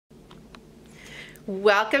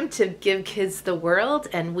Welcome to Give Kids the World,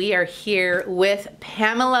 and we are here with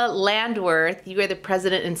Pamela Landwirth. You are the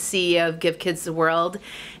president and CEO of Give Kids the World,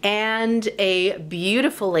 and a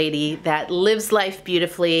beautiful lady that lives life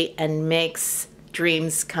beautifully and makes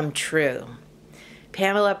dreams come true.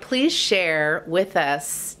 Pamela, please share with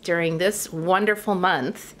us during this wonderful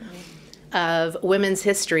month of women's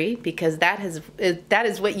history, because that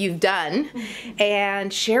is what you've done,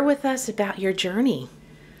 and share with us about your journey.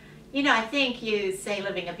 You know, I think you say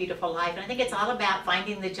living a beautiful life, and I think it's all about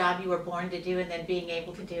finding the job you were born to do and then being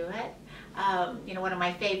able to do it. You know, one of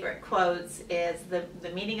my favorite quotes is the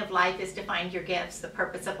meaning of life is to find your gifts, the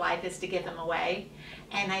purpose of life is to give them away.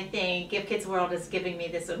 And I think Give Kids World is giving me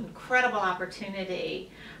this incredible opportunity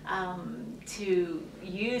to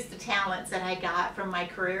use the talents that I got from my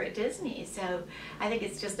career at Disney. So I think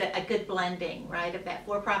it's just a good blending, right, of that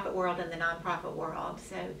for-profit world and the nonprofit world.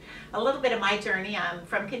 So a little bit of my journey: I'm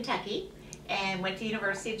from Kentucky and went to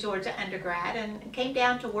University of Georgia undergrad and came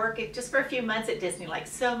down to work just for a few months at Disney, like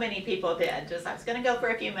so many people did. Just I was going to go for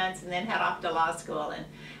a few months and then head off to law school, and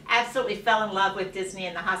absolutely fell in love with Disney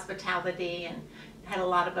and the hospitality, and had a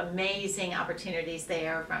lot of amazing opportunities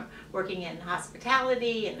there, from working in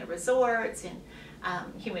hospitality and the resorts and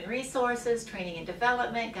human resources, training and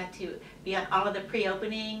development. Got to be on all of the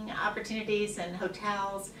pre-opening opportunities and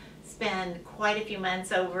hotels, spend quite a few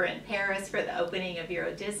months over in Paris for the opening of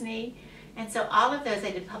Euro Disney. And so all of those,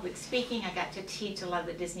 I did public speaking. I got to teach a lot of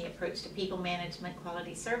the Disney approach to people management,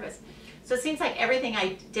 quality service. So it seems like everything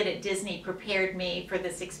I did at Disney prepared me for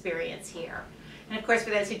this experience here. And of course,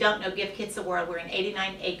 for those who don't know, Give Kids the World, we're an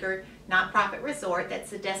 89-acre nonprofit resort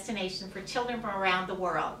that's a destination for children from around the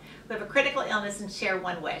world who have a critical illness and share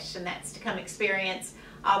one wish, and that's to come experience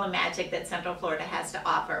all the magic that Central Florida has to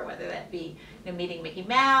offer, whether that be meeting Mickey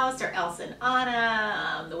Mouse or Elsa and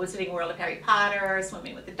Anna, the Wizarding World of Harry Potter,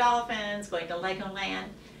 swimming with the dolphins, going to Legoland.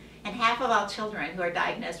 And half of all children who are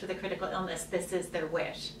diagnosed with a critical illness, this is their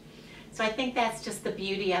wish. So I think that's just the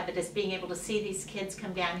beauty of it, is being able to see these kids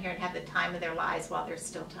come down here and have the time of their lives while there's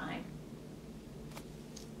still time.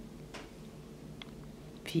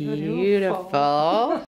 Beautiful.